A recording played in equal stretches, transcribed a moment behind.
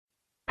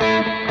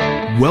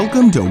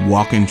Welcome to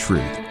Walk in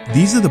Truth.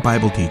 These are the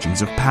Bible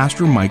teachings of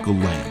Pastor Michael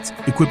Lantz,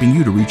 equipping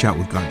you to reach out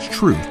with God's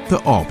truth to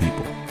all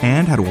people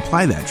and how to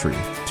apply that truth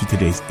to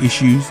today's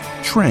issues,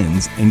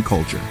 trends, and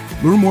culture.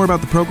 Learn more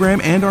about the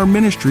program and our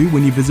ministry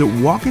when you visit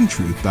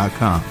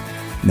walkintruth.com.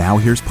 Now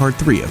here's part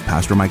 3 of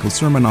Pastor Michael's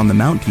Sermon on the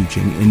Mount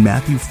teaching in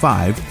Matthew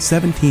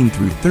 5:17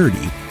 through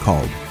 30,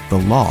 called The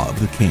Law of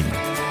the King.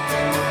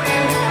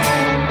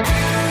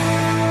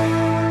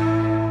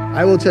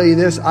 I will tell you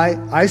this,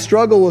 I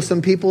struggle with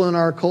some people in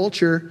our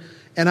culture,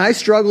 and I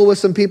struggle with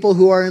some people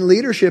who are in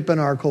leadership in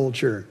our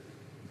culture.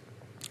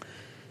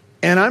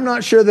 And I'm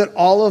not sure that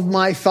all of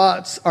my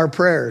thoughts are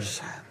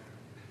prayers.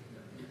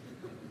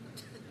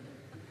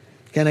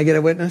 Can I get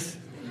a witness?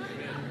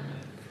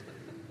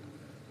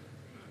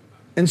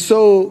 And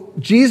so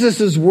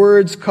Jesus'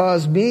 words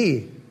caused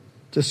me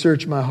to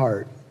search my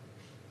heart.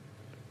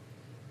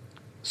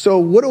 So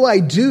what do I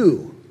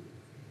do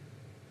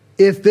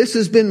if this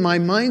has been my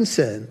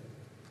mindset?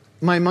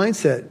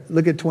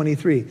 Look at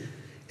 23.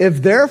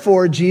 If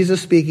therefore,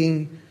 Jesus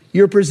speaking,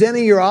 you're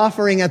presenting your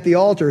offering at the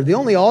altar. The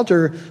only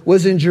altar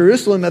was in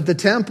Jerusalem at the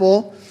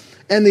temple,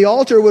 and the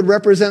altar would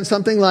represent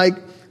something like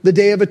the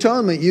Day of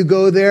Atonement. You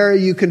go there,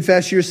 you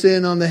confess your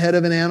sin on the head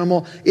of an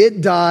animal.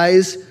 It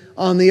dies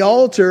on the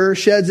altar,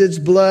 sheds its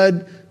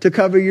blood to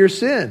cover your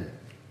sin.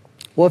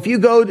 Well, if you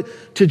go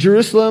to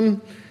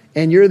Jerusalem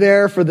and you're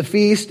there for the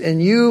feast and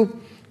you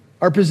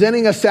are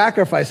presenting a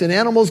sacrifice, an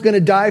animal's going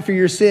to die for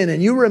your sin,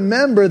 and you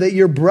remember that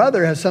your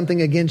brother has something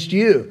against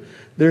you.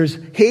 There's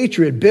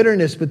hatred,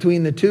 bitterness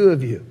between the two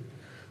of you.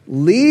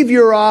 Leave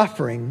your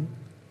offering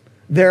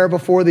there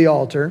before the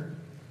altar.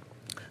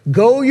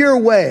 Go your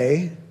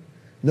way.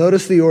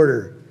 Notice the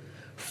order.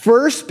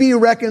 First be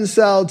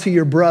reconciled to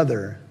your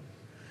brother.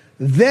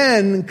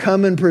 Then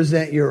come and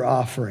present your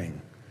offering.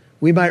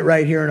 We might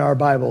write here in our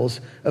Bibles,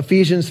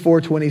 Ephesians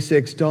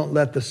 4:26, don't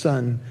let the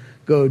sun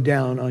go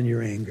down on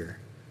your anger.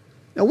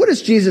 Now, what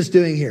is Jesus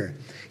doing here?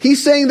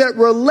 He's saying that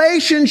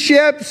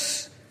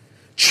relationships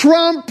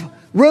trump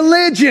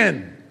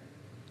religion.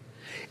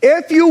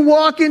 If you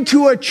walk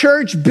into a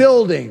church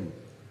building,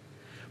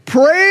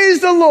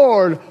 praise the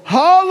Lord,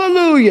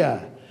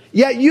 hallelujah,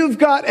 yet you've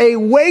got a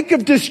wake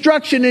of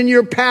destruction in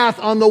your path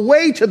on the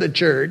way to the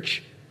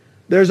church,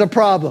 there's a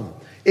problem.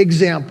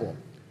 Example,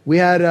 we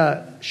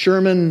had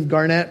Sherman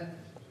Garnett,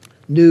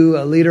 new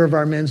leader of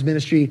our men's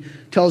ministry,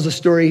 tells a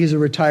story. He's a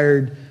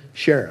retired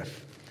sheriff.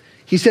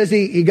 He says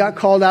he got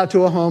called out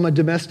to a home, a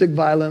domestic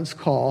violence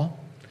call,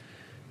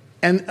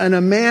 and a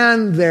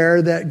man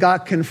there that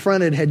got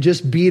confronted had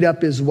just beat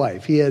up his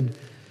wife. He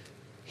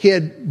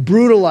had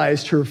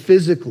brutalized her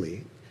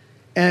physically,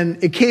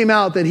 and it came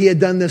out that he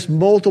had done this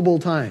multiple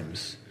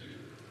times.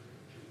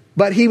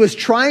 But he was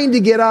trying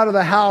to get out of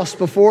the house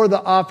before the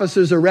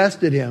officers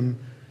arrested him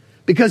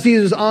because he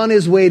was on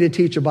his way to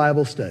teach a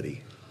Bible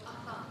study.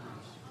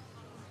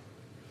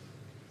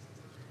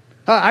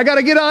 I got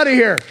to get out of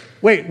here.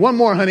 Wait, one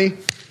more, honey.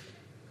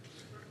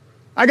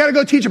 I got to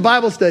go teach a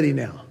Bible study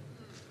now.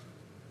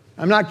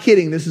 I'm not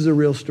kidding. This is a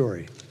real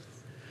story.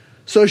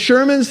 So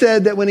Sherman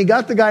said that when he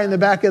got the guy in the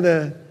back of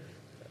the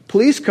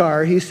police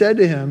car, he said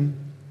to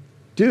him,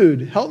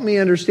 dude, help me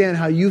understand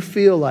how you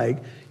feel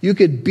like you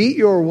could beat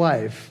your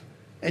wife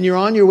and you're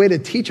on your way to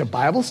teach a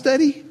Bible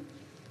study?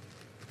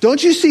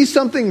 Don't you see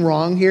something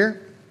wrong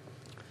here?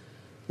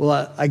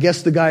 Well, I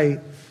guess the guy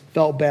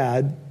felt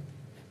bad.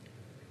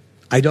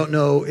 I don't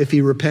know if he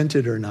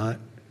repented or not.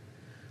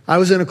 I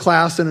was in a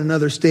class in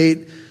another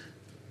state.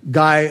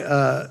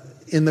 Guy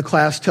in the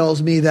class tells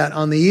me that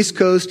on the East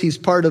Coast, he's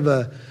part of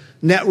a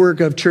network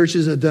of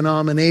churches, a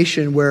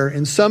denomination where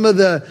in some of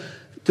the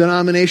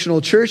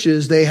denominational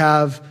churches, they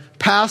have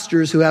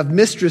pastors who have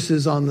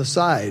mistresses on the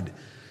side.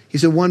 He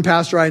said one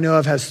pastor I know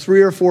of has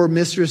 3 or 4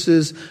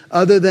 mistresses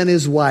other than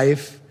his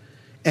wife,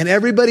 and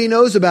everybody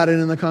knows about it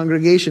in the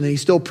congregation, and he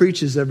still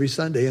preaches every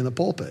Sunday in the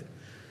pulpit.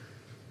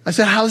 I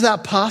said, how's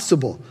that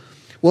possible?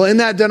 Well, in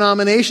that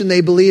denomination,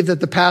 they believe that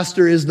the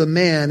pastor is the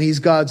man. He's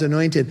God's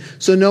anointed.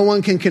 So no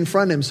one can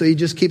confront him. So he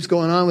just keeps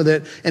going on with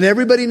it. And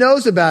everybody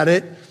knows about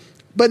it,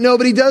 but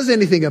nobody does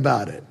anything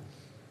about it.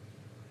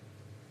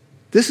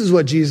 This is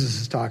what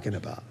Jesus is talking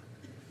about.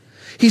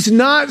 He's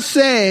not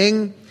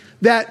saying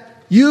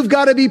that you've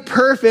got to be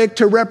perfect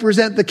to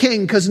represent the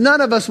king, because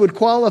none of us would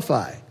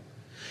qualify.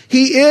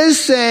 He is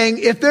saying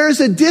if there's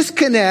a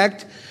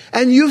disconnect,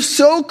 and you've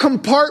so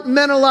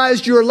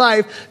compartmentalized your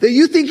life that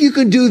you think you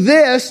can do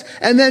this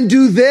and then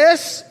do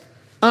this,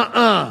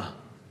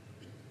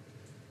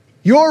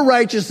 your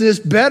righteousness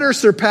better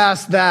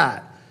surpass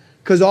that,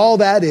 because all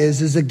that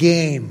is a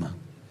game.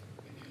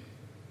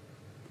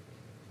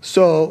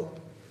 So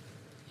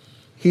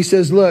he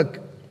says, look,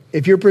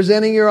 if you're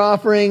presenting your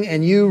offering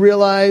and you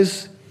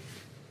realize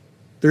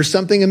there's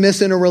something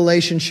amiss in a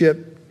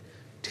relationship,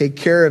 take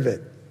care of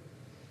it.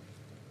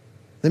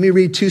 Let me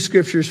read 2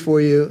 scriptures for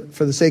you.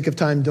 For the sake of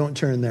time, don't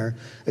turn there.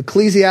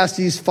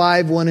 Ecclesiastes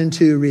 5:1 and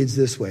 2 reads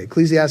this way.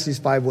 Ecclesiastes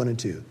 5:1 and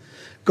 2.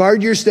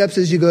 Guard your steps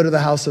as you go to the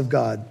house of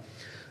God.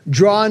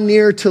 Draw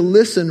near to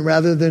listen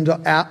rather than to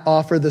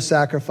offer the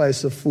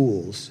sacrifice of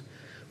fools.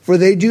 for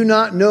they do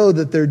not know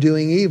that they're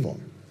doing evil.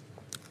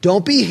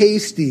 Don't be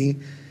hasty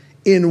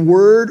in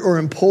word or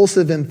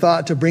impulsive in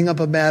thought to bring up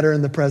a matter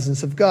in the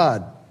presence of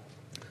God.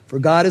 For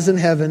God is in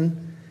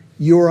heaven,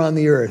 you are on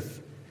the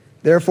earth.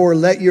 Therefore,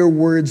 let your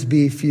words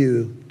be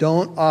few.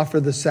 Don't offer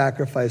the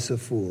sacrifice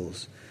of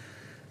fools.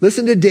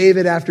 Listen to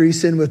David after he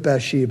sinned with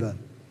Bathsheba.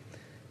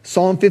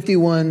 Psalm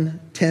 51,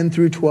 10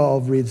 through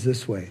 12 reads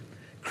this way.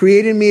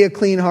 Create in me a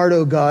clean heart,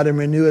 O God, and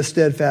renew a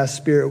steadfast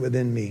spirit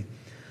within me.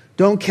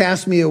 Don't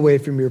cast me away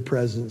from your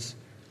presence.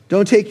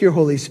 Don't take your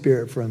Holy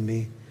Spirit from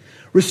me.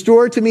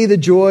 Restore to me the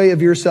joy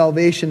of your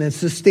salvation and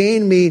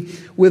sustain me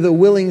with a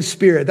willing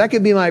spirit. That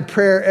could be my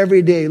prayer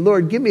every day.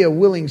 Lord, give me a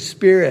willing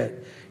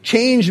spirit.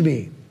 Change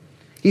me.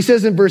 He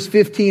says in verse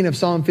 15 of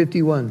Psalm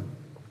 51,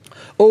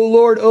 O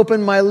Lord,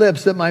 open my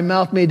lips that my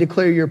mouth may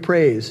declare your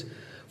praise.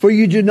 For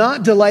you do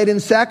not delight in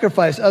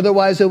sacrifice,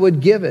 otherwise I would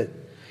give it.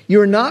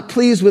 You are not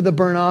pleased with a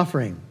burnt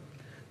offering.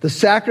 The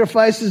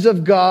sacrifices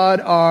of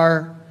God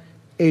are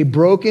a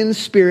broken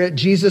spirit.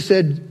 Jesus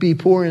said, be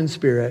poor in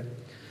spirit.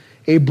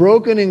 A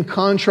broken and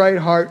contrite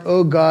heart,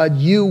 O God,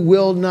 you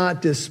will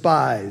not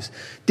despise.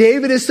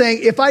 David is saying,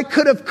 if I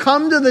could have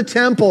come to the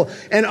temple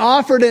and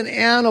offered an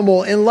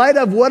animal in light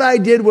of what I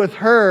did with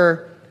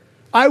her,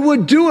 I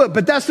would do it.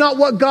 But that's not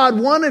what God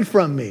wanted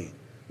from me.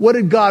 What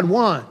did God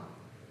want?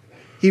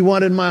 He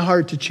wanted my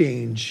heart to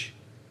change.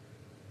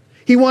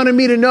 He wanted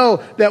me to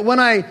know that when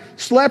I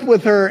slept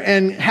with her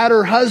and had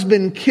her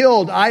husband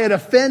killed, I had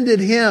offended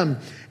him,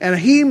 and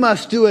he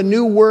must do a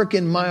new work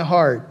in my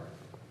heart.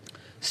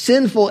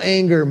 Sinful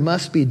anger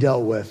must be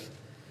dealt with.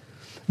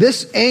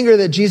 This anger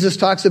that Jesus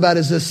talks about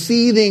is a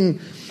seething,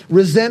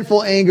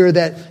 resentful anger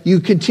that you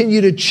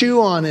continue to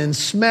chew on and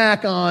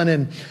smack on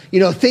and,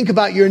 think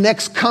about your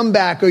next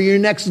comeback or your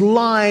next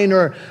line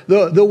or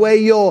the way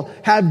you'll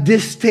have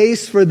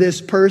distaste for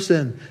this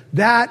person.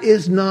 That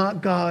is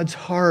not God's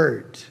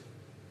heart.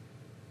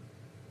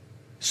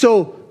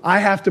 So I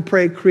have to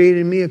pray, create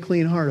in me a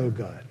clean heart, O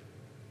God,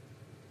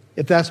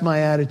 if that's my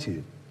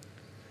attitude.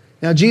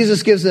 Now,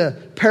 Jesus gives a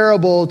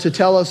parable to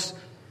tell us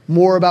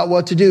more about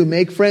what to do.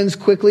 Make friends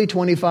quickly,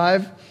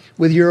 25,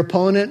 with your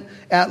opponent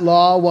at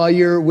law while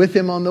you're with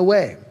him on the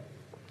way,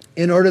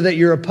 in order that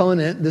your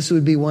opponent, this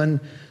would be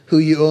one who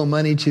you owe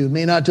money to,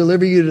 may not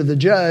deliver you to the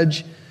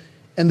judge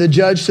and the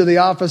judge to the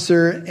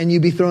officer and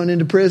you be thrown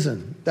into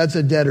prison. That's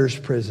a debtor's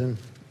prison.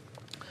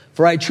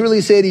 For I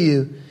truly say to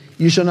you,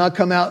 you shall not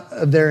come out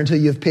of there until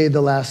you've paid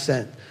the last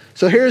cent.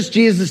 So here's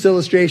Jesus'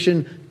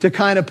 illustration to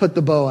kind of put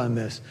the bow on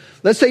this.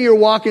 Let's say you're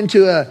walking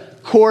to a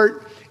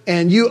court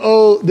and you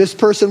owe this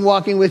person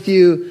walking with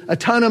you a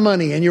ton of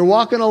money, and you're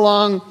walking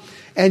along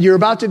and you're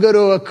about to go to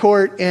a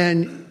court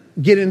and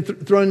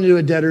get thrown into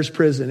a debtor's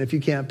prison if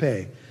you can't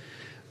pay.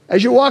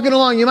 As you're walking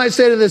along, you might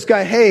say to this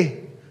guy,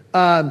 hey,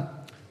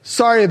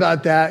 sorry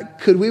about that.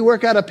 Could we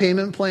work out a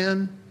payment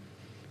plan?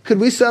 Could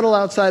we settle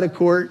outside of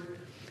court?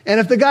 And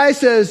if the guy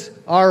says,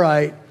 all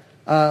right,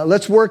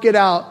 let's work it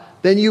out,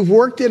 then you've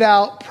worked it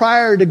out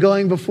prior to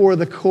going before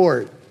the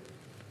court.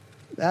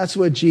 That's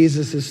what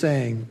Jesus is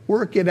saying.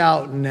 Work it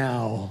out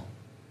now.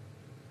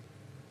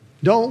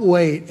 Don't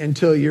wait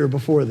until you're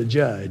before the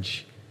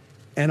judge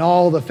and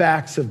all the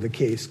facts of the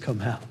case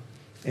come out.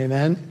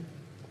 Amen?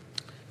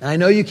 Now, I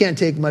know you can't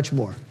take much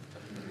more,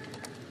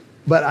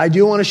 but I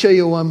do want to show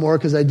you one more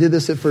because I did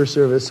this at first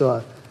service,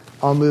 so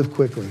I'll move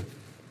quickly.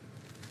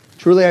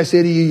 Truly, I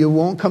say to you, you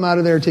won't come out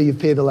of there until you've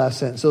paid the last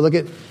cent. So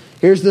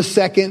here's the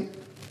second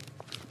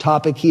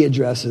topic he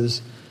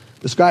addresses.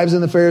 The scribes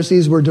and the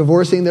Pharisees were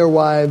divorcing their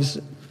wives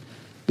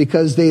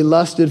because they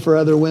lusted for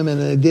other women,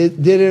 and they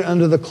did it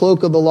under the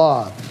cloak of the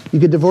law. You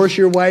could divorce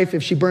your wife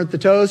if she burnt the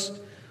toast,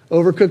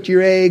 overcooked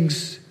your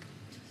eggs,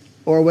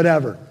 or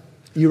whatever.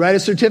 You write a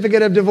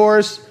certificate of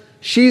divorce,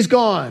 she's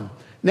gone.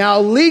 Now,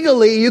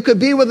 legally, you could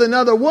be with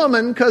another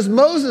woman because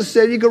Moses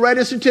said you could write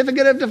a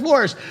certificate of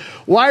divorce.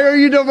 Why are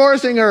you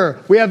divorcing her?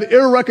 We have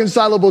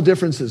irreconcilable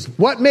differences.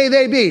 What may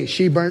they be?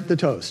 She burnt the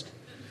toast.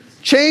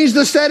 Change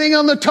the setting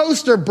on the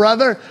toaster,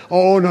 brother.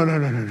 Oh, no.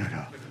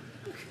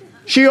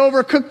 She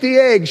overcooked the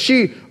eggs.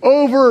 She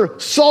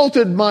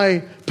over-salted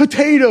my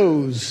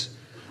potatoes.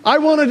 I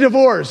want a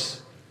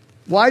divorce.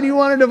 Why do you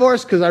want a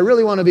divorce? Because I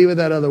really want to be with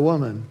that other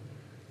woman.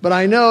 But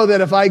I know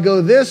that if I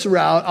go this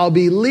route, I'll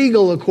be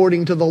legal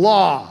according to the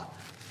law.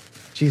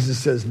 Jesus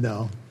says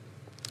no.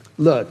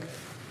 Look,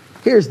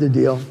 here's the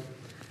deal.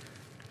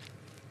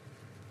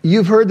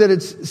 You've heard that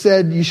it's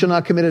said you shall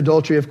not commit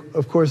adultery.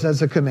 Of course,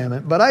 that's a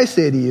commandment. But I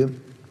say to you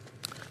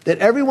that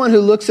everyone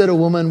who looks at a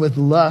woman with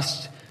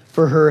lust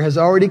for her has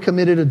already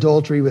committed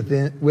adultery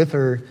with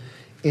her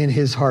in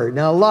his heart.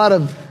 Now, a lot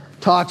of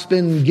talk's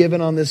been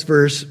given on this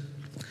verse.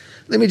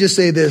 Let me just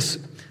say this.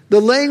 The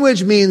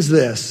language means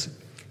this.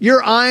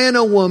 You're eyeing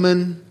a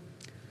woman,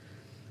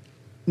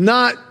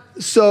 not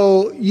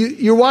so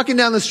you're walking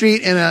down the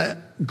street and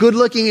a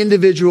good-looking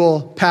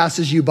individual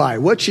passes you by.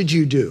 What should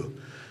you do?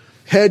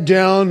 Head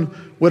down,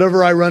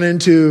 whatever I run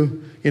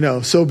into,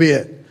 so be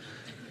it.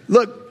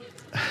 Look,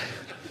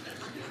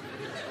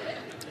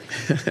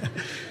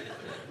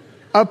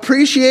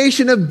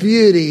 appreciation of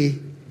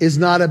beauty is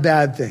not a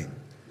bad thing.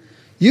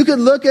 You could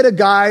look at a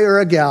guy or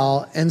a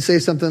gal and say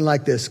something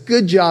like this: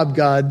 "Good job,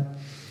 God."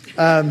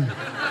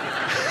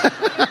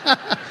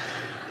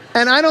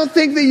 And I don't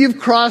think that you've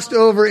crossed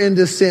over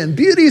into sin.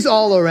 Beauty's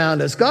all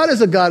around us. God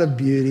is a God of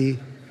beauty,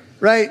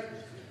 right?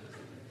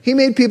 He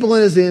made people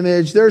in his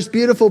image. There's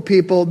beautiful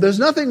people. There's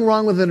nothing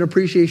wrong with an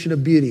appreciation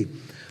of beauty.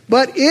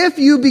 But if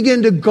you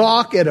begin to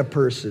gawk at a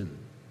person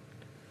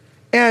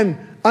and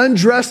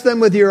undress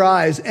them with your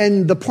eyes,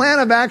 and the plan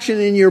of action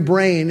in your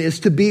brain is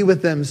to be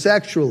with them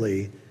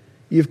sexually,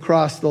 you've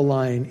crossed the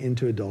line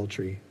into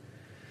adultery.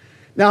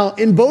 Now,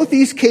 in both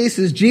these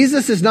cases,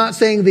 Jesus is not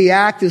saying the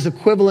act is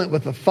equivalent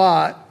with the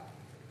thought,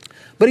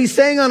 but he's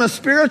saying on a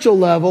spiritual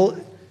level,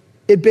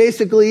 it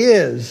basically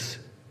is.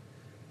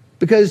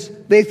 Because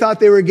they thought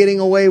they were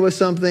getting away with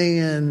something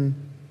and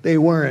they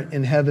weren't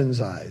in heaven's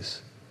eyes.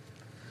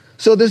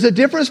 So there's a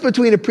difference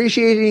between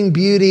appreciating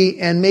beauty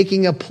and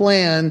making a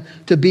plan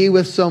to be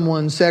with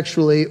someone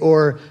sexually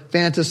or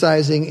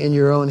fantasizing in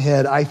your own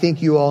head. I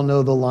think you all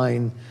know the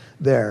line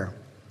there.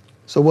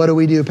 So what do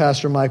we do,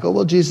 Pastor Michael?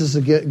 Well, Jesus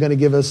is going to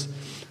give us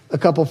a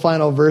couple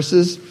final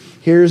verses.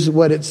 Here's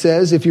what it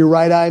says: "If your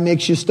right eye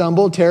makes you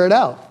stumble, tear it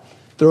out.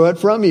 Throw it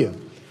from you.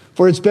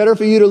 For it's better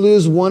for you to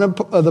lose one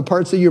of the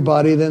parts of your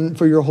body than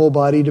for your whole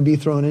body to be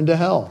thrown into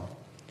hell.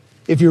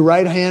 If your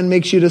right hand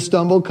makes you to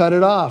stumble, cut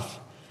it off.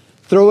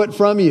 Throw it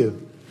from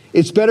you.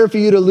 It's better for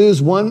you to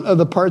lose one of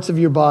the parts of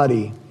your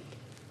body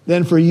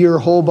than for your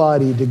whole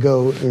body to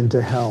go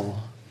into hell."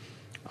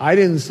 I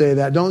didn't say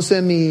that. Don't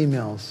send me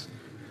emails.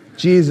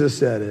 Jesus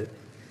said it.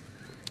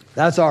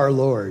 That's our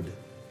Lord,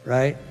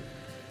 right?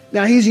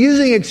 Now, he's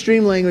using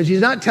extreme language.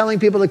 He's not telling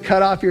people to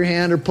cut off your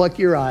hand or pluck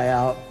your eye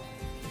out.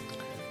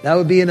 That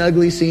would be an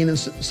ugly scene. And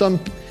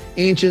some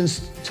ancients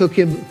took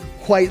him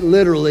quite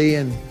literally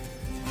and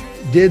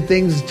did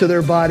things to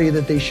their body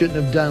that they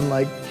shouldn't have done,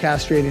 like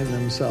castrating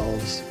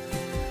themselves.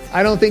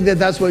 I don't think that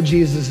that's what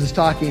Jesus is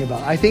talking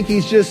about. I think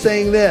he's just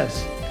saying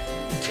this: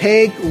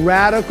 take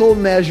radical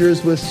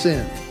measures with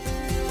sin.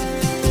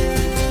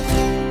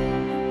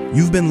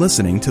 You've been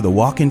listening to the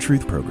Walk in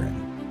Truth program.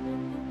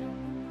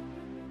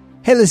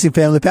 Hey, listening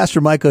family, Pastor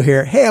Michael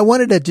here. Hey, I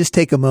wanted to just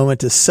take a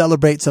moment to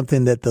celebrate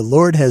something that the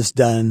Lord has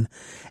done,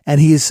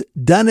 and he's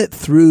done it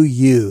through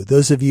you.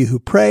 Those of you who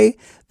pray,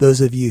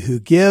 those of you who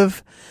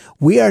give.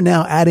 We are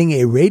now adding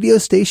a radio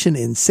station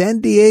in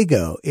San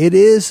Diego. It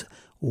is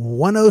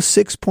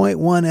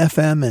 106.1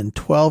 FM and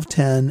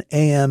 1210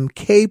 AM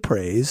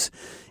K-Praise.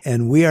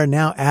 And we are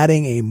now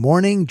adding a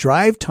morning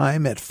drive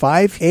time at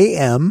 5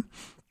 a.m.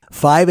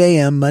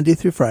 Monday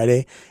through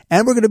Friday.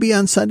 And we're going to be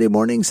on Sunday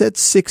mornings at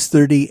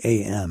 6:30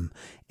 a.m.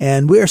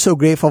 And we are so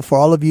grateful for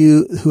all of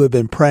you who have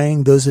been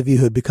praying, those of you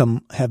who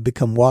have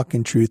become Walk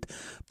in Truth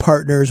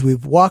partners.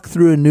 We've walked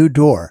through a new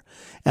door,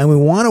 and we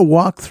want to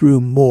walk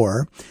through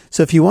more.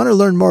 So if you want to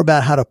learn more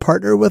about how to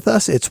partner with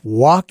us, it's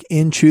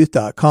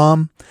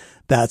walkintruth.com.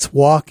 That's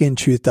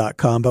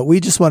walkintruth.com. But we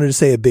just wanted to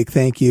say a big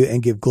thank you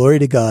and give glory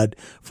to God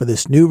for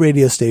this new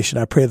radio station.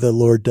 I pray the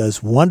Lord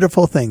does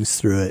wonderful things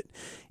through it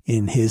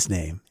in his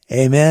name.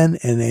 Amen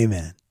and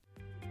amen.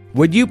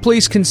 Would you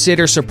please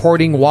consider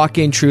supporting Walk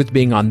in Truth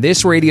being on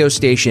this radio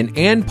station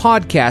and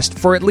podcast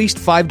for at least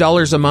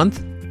 $5 a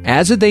month?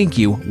 As a thank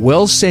you,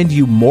 we'll send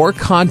you more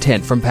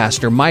content from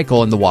Pastor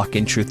Michael and the Walk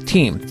in Truth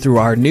team through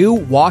our new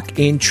Walk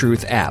in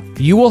Truth app.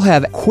 You will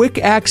have quick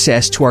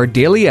access to our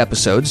daily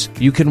episodes.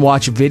 You can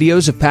watch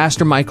videos of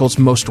Pastor Michael's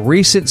most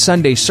recent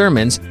Sunday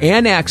sermons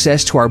and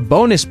access to our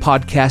bonus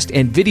podcast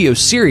and video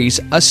series,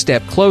 A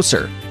Step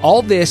Closer.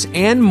 All this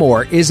and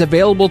more is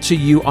available to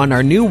you on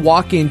our new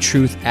Walk in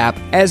Truth app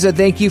as a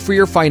thank you for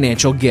your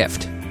financial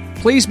gift.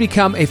 Please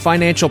become a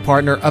financial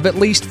partner of at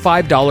least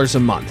 $5 a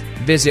month.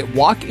 Visit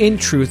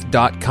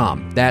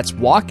walkintruth.com. That's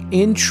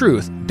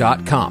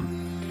walkintruth.com.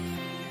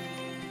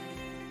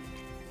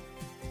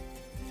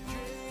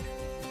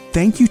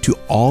 Thank you to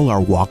all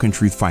our Walk in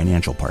Truth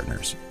financial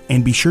partners.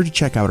 And be sure to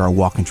check out our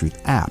Walk in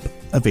Truth app,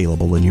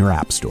 available in your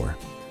app store.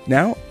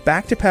 Now,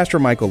 back to Pastor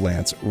Michael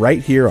Lantz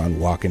right here on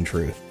Walk in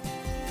Truth.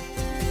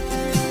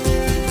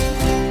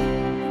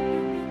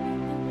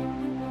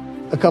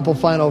 A couple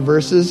final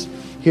verses.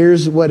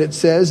 Here's what it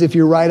says: "If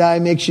your right eye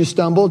makes you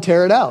stumble,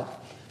 tear it out.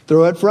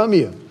 Throw it from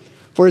you.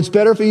 For it's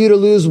better for you to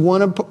lose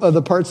one of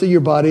the parts of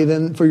your body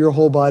than for your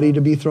whole body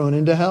to be thrown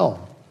into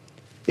hell.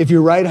 If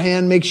your right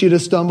hand makes you to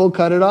stumble,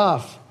 cut it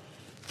off.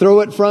 Throw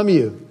it from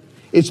you.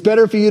 It's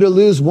better for you to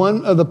lose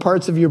one of the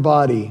parts of your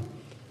body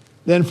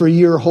than for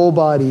your whole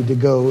body to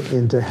go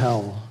into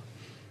hell."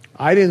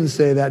 I didn't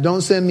say that.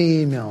 Don't send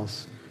me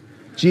emails.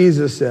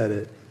 Jesus said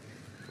it.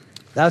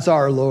 That's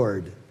our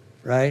Lord,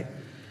 right?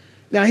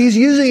 Now, he's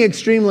using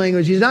extreme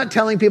language. He's not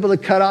telling people to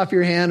cut off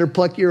your hand or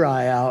pluck your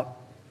eye out.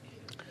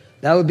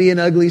 That would be an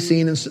ugly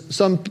scene. And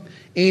some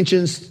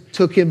ancients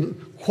took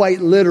him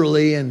quite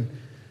literally and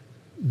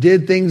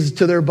did things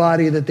to their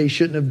body that they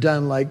shouldn't have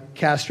done, like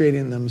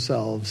castrating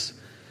themselves.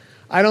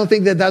 I don't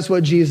think that that's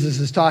what Jesus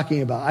is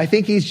talking about. I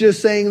think he's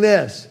just saying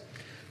this: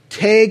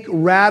 take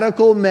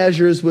radical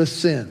measures with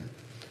sin.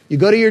 You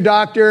go to your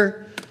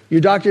doctor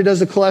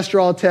does a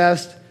cholesterol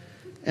test,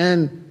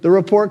 and the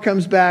report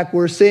comes back,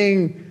 we're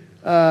seeing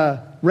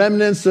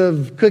remnants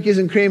of cookies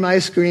and cream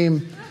ice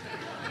cream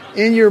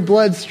in your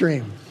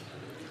bloodstream.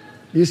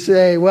 You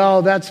say,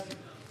 well, that's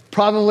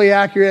probably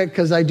accurate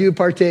because I do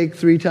partake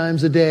 3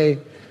 times a day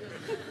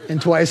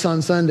and twice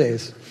on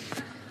Sundays.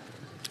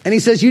 And he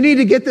says, you need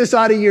to get this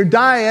out of your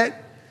diet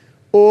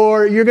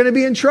or you're going to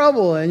be in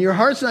trouble and your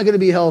heart's not going to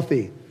be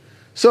healthy.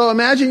 So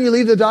imagine you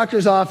leave the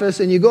doctor's office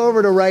and you go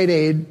over to Rite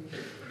Aid,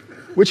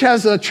 which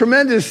has a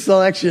tremendous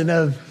selection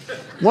of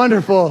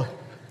wonderful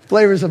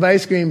flavors of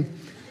ice cream.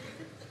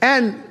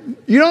 And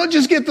you don't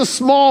just get the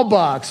small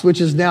box,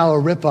 which is now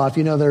a ripoff.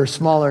 You know, they're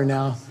smaller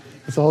now.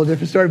 It's a whole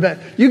different story. But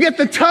you get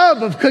the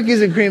tub of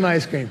cookies and cream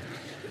ice cream.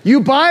 You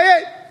buy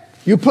it,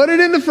 you put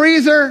it in the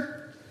freezer,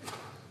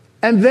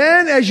 and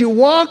then as you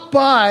walk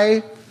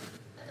by,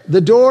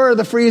 the door of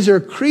the freezer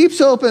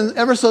creeps open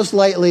ever so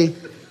slightly,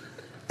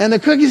 and the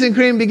cookies and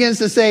cream begins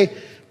to say,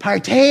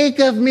 partake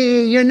of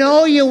me, you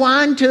know you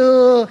want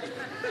to.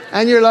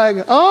 And you're like,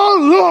 oh,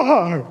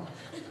 Lord,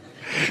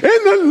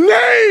 in the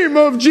name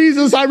of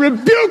Jesus, I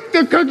rebuke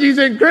the cookies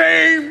and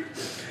cream.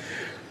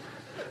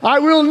 I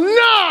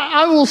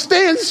will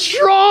stand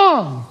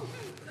strong.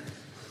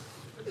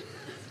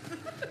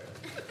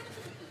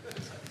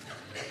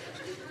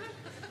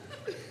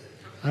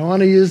 I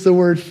want to use the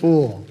word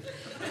fool.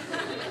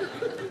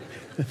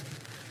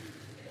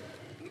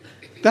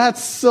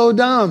 That's so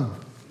dumb.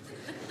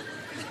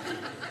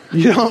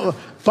 You don't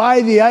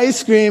buy the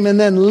ice cream and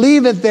then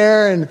leave it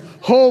there and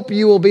hope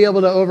you will be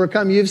able to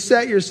overcome. You've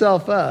set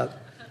yourself up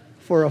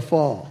for a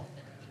fall.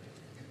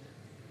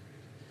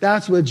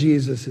 That's what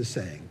Jesus is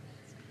saying.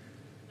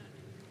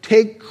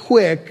 Take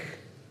quick,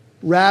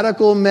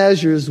 radical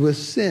measures with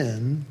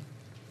sin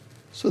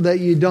so that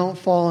you don't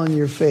fall on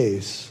your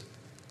face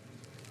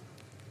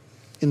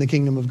in the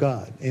kingdom of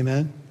God.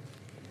 Amen?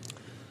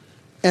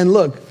 And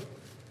look,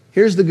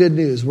 here's the good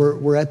news.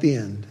 We're at the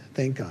end.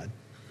 Thank God.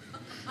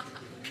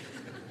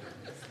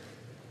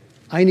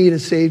 I need a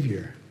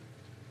Savior.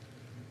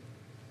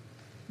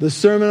 The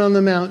Sermon on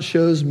the Mount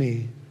shows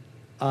me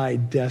I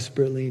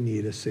desperately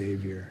need a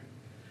Savior.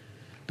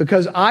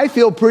 Because I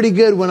feel pretty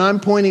good when I'm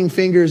pointing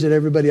fingers at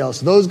everybody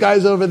else. Those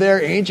guys over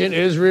there, ancient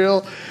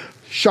Israel,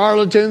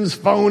 charlatans,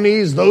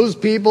 phonies, those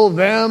people,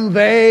 them,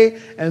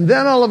 they. And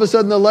then all of a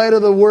sudden the light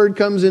of the word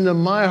comes into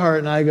my heart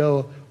and I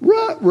go,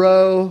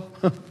 ruh-roh.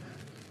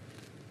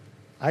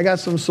 I got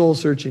some soul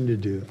searching to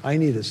do. I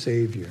need a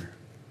Savior.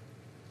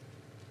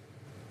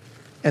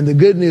 And the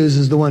good news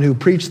is the one who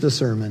preached the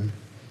sermon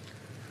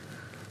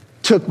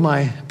took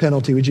my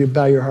penalty. Would you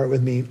bow your heart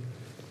with me?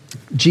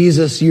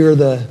 Jesus, you're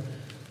the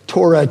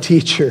Torah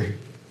teacher,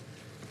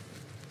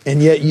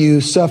 and yet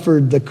you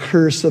suffered the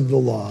curse of the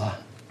law.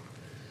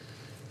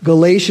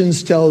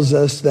 Galatians tells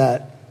us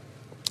that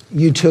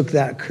you took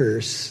that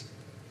curse.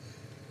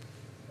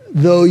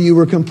 Though you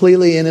were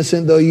completely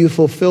innocent, though you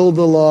fulfilled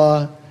the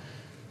law,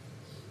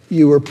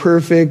 you were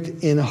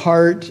perfect in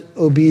heart,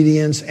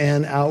 obedience,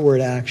 and outward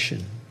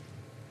action.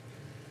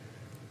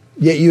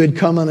 Yet you had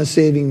come on a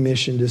saving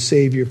mission to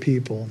save your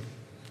people.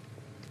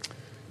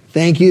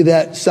 Thank you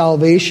that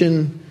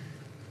salvation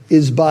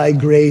is by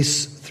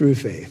grace through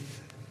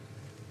faith.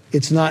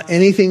 It's not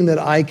anything that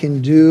I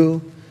can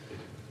do,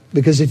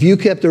 because if you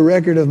kept a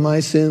record of my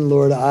sin,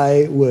 Lord,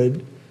 I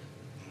would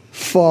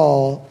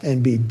fall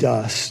and be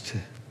dust.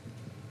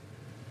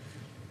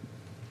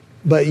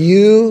 But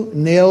you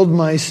nailed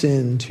my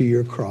sin to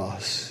your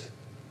cross.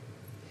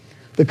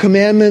 The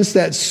commandments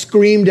that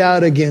screamed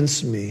out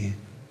against me,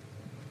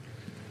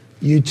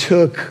 you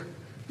took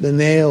the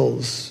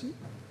nails.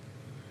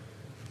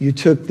 You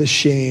took the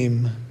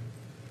shame.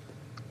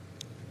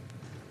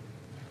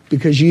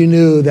 Because you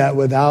knew that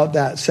without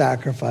that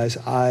sacrifice,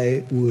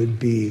 I would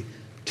be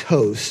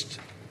toast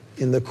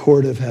in the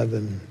court of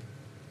heaven.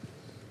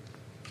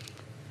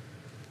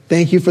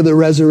 Thank you for the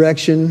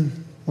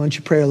resurrection. Why don't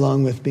you pray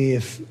along with me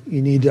if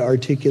you need to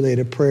articulate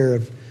a prayer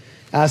of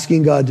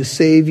asking God to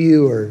save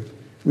you or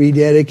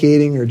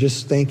rededicating or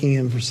just thanking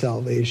Him for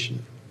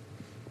salvation.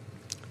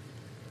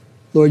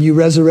 Lord, you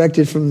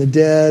resurrected from the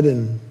dead,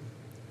 and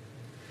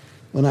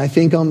when I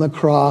think on the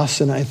cross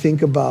and I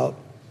think about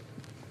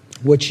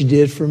what you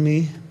did for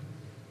me,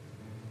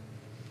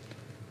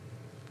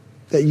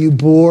 that you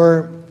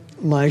bore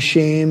my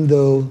shame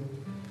though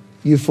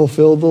you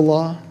fulfilled the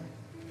law,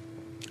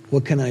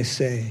 what can I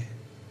say?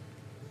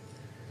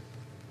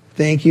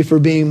 Thank you for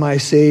being my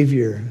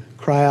Savior.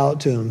 Cry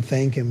out to Him.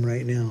 Thank Him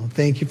right now.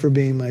 Thank you for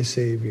being my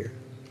Savior.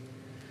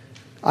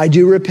 I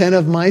do repent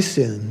of my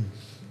sin.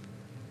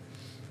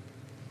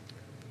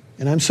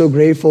 And I'm so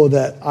grateful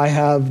that I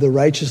have the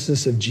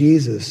righteousness of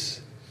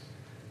Jesus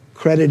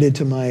credited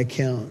to my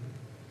account.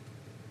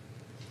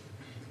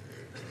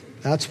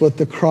 That's what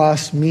the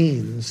cross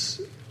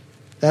means.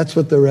 That's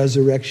what the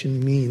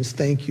resurrection means.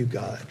 Thank you,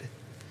 God.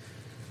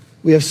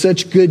 We have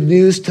such good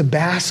news to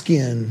bask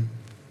in.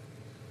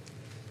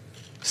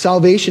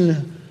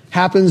 Salvation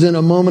happens in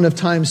a moment of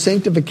time.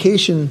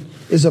 Sanctification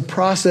is a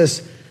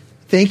process.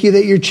 Thank you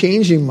that you're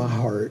changing my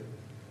heart.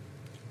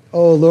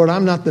 Oh, Lord,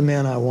 I'm not the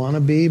man I want to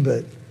be,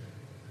 but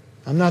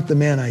I'm not the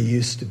man I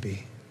used to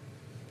be.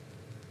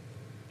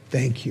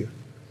 Thank you.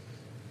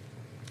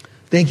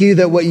 Thank you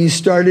that what you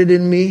started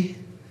in me,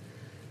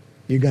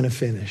 you're going to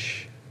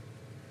finish.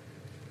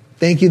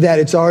 Thank you that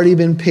it's already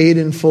been paid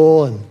in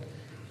full, and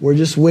we're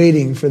just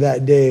waiting for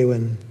that day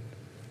when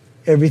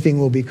everything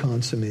will be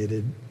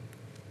consummated.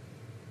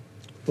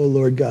 Oh,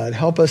 Lord God,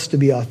 help us to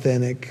be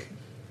authentic.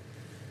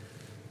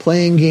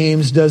 Playing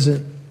games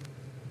doesn't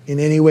in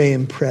any way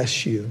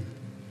impress you.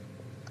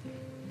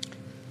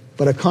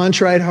 But a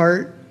contrite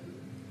heart,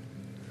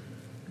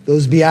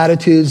 those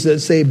Beatitudes that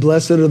say,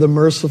 blessed are the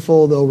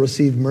merciful, they'll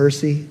receive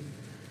mercy.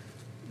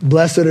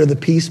 Blessed are the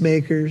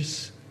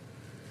peacemakers.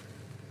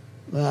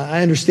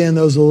 I understand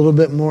those a little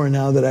bit more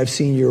now that I've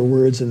seen your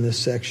words in this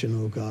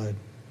section, oh God.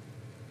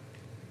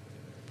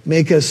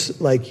 Make us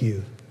like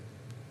you.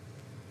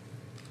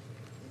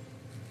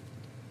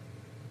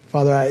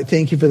 Father, I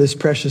thank you for this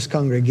precious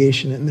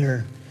congregation and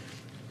their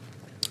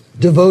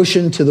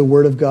devotion to the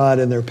Word of God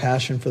and their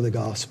passion for the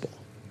gospel.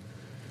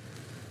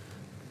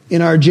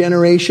 In our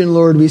generation,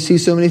 Lord, we see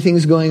so many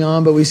things going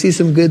on, but we see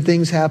some good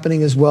things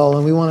happening as well,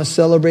 and we want to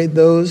celebrate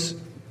those.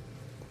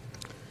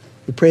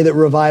 We pray that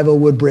revival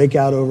would break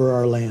out over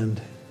our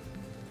land.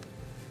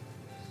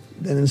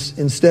 Then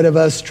instead of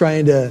us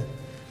trying to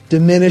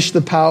diminish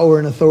the power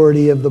and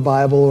authority of the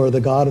Bible or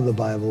the God of the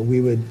Bible, we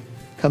would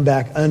come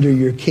back under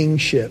your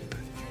kingship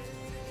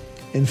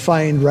and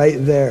find right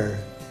there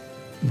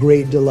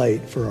great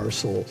delight for our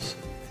souls.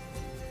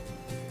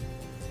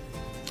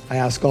 I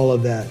ask all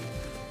of that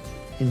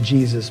in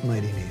Jesus'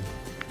 mighty name.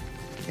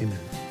 Amen.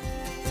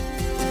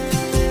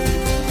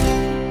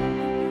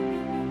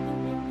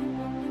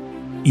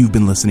 You've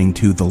been listening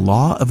to The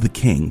Law of the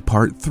King,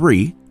 Part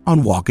 3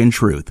 on Walk in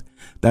Truth.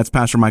 That's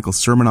Pastor Michael's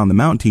Sermon on the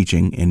Mount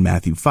teaching in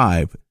Matthew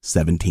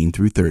 5:17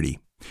 through 30.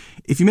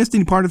 If you missed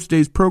any part of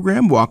today's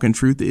program, Walk in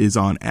Truth is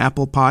on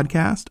Apple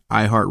Podcast,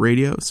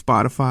 iHeartRadio,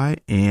 Spotify,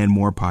 and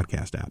more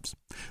podcast apps.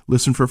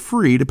 Listen for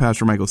free to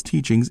Pastor Michael's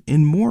teachings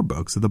in more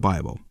books of the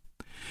Bible.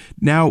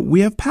 Now,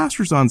 we have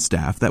pastors on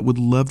staff that would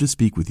love to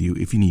speak with you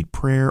if you need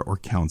prayer or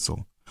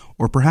counsel,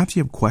 or perhaps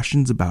you have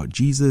questions about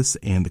Jesus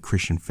and the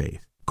Christian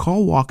faith.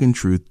 Call Walk in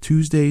Truth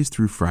Tuesdays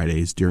through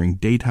Fridays during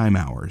daytime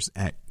hours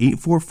at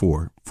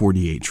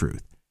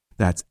 844-48-TRUTH.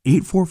 That's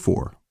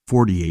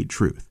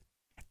 844-48-TRUTH.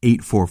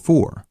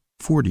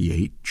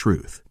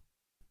 844-48-TRUTH.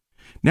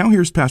 Now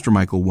here's Pastor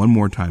Michael one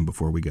more time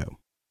before we go.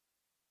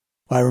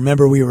 I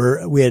remember we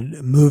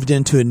had moved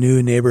into a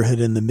new neighborhood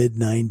in the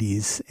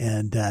mid-90s,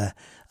 and a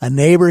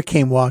neighbor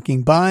came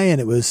walking by, and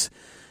it was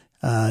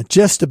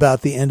just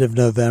about the end of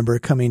November,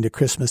 coming to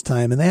Christmas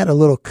time, and they had a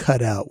little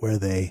cutout where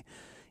they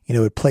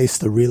would place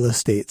the real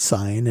estate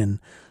sign. And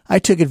I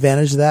took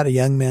advantage of that. A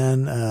young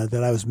man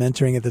that I was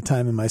mentoring at the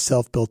time and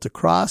myself built a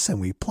cross,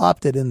 and we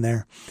plopped it in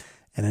there.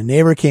 And a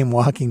neighbor came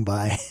walking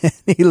by, and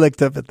he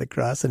looked up at the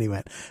cross and he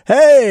went,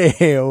 "Hey,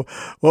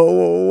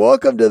 well,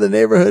 welcome to the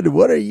neighborhood.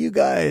 What are you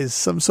guys,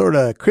 some sort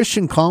of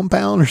Christian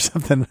compound or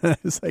something?" And I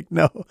was like,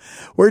 "No,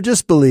 we're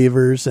just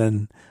believers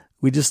and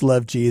we just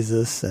love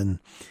Jesus." And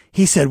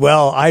he said,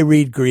 "Well, I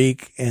read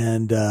Greek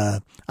and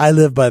I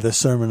live by the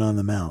Sermon on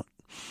the Mount."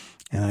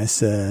 And I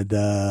said,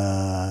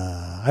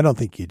 "I don't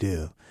think you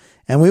do."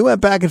 And we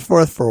went back and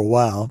forth for a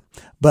while,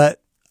 but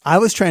I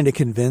was trying to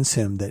convince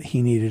him that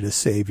he needed a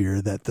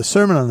Savior, that the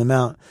Sermon on the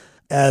Mount,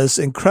 as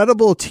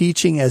incredible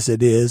teaching as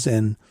it is,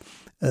 and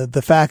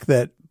the fact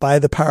that by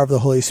the power of the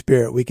Holy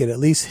Spirit, we could at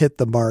least hit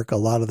the mark a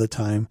lot of the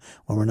time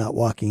when we're not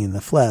walking in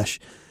the flesh.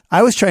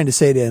 I was trying to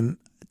say to him,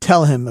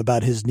 tell him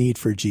about his need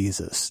for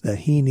Jesus, that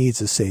he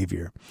needs a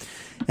Savior.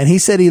 And he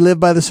said he lived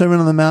by the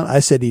Sermon on the Mount. I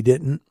said he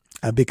didn't,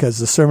 because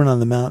the Sermon on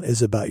the Mount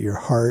is about your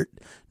heart,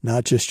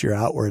 not just your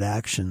outward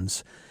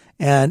actions.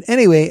 And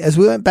anyway, as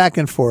we went back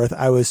and forth,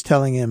 I was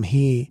telling him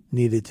he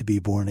needed to be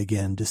born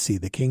again to see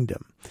the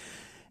kingdom.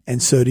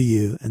 And so do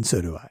you, and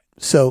so do I.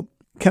 So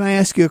can I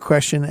ask you a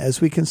question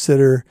as we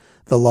consider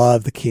the law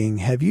of the King?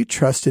 Have you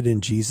trusted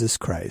in Jesus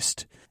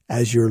Christ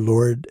as your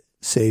Lord,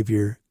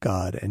 Savior,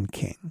 God, and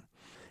King?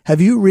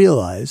 Have you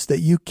realized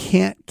that you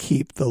can't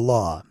keep the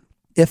law?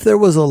 If there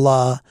was a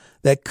law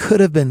that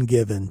could have been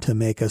given to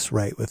make us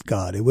right with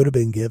God, it would have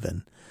been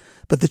given.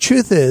 But the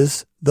truth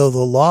is, though the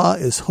law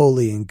is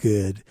holy and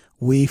good,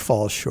 we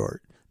fall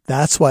short.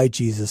 That's why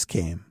Jesus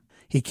came.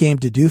 He came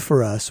to do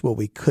for us what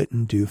we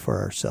couldn't do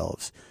for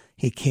ourselves.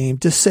 He came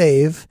to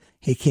save.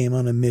 He came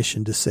on a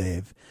mission to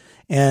save.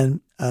 And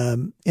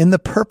in the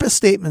purpose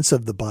statements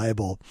of the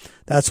Bible,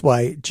 that's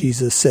why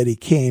Jesus said he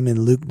came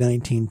in Luke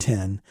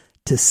 19:10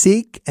 to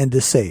seek and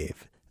to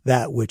save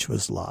that which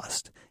was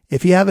lost.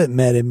 If you haven't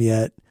met him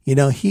yet,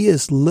 he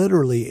is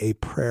literally a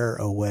prayer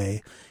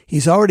away.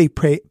 He's already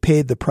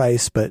paid the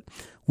price, but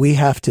we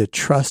have to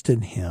trust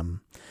in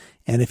him.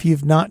 And if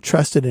you've not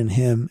trusted in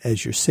him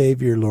as your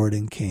Savior, Lord,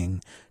 and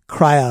King,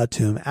 cry out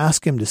to him,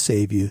 ask him to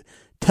save you,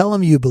 tell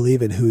him you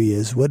believe in who he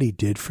is, what he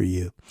did for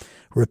you.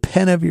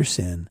 Repent of your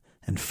sin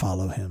and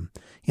follow him.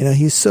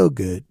 He's so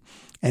good,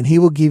 and he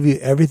will give you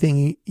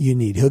everything you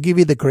need. He'll give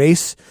you the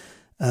grace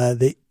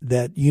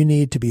that you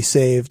need to be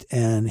saved,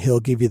 and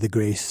he'll give you the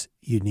grace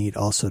you need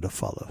also to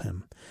follow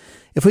him.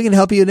 If we can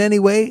help you in any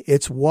way,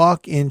 it's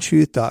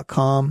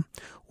walkintruth.com,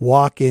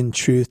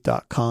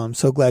 walkintruth.com.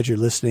 So glad you're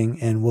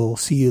listening, and we'll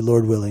see you,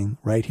 Lord willing,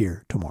 right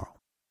here tomorrow.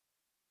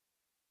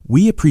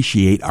 We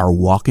appreciate our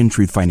Walk in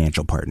Truth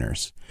financial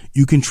partners.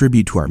 You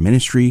contribute to our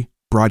ministry,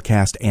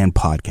 broadcast, and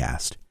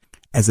podcast.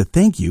 As a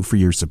thank you for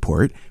your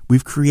support,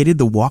 we've created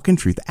the Walk in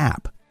Truth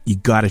app. You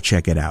gotta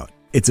check it out.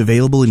 It's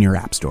available in your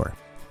app store.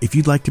 If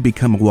you'd like to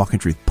become a Walk in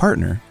Truth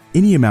partner,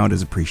 any amount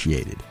is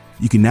appreciated.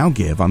 You can now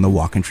give on the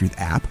Walk in Truth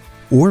app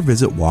or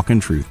visit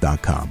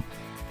walkintruth.com.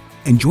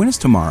 And join us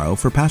tomorrow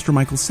for Pastor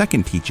Michael's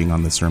second teaching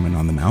on the Sermon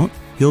on the Mount.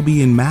 He'll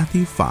be in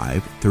Matthew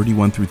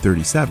 5:31 through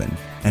 37,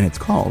 and it's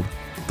called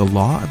The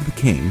Law of the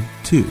King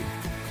 2.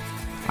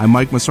 I'm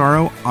Mike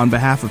Massaro. On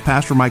behalf of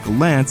Pastor Michael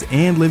Lantz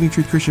and Living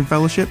Truth Christian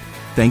Fellowship,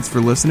 thanks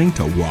for listening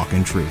to Walk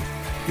in Truth,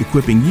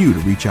 equipping you to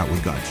reach out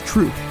with God's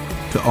truth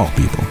to all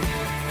people.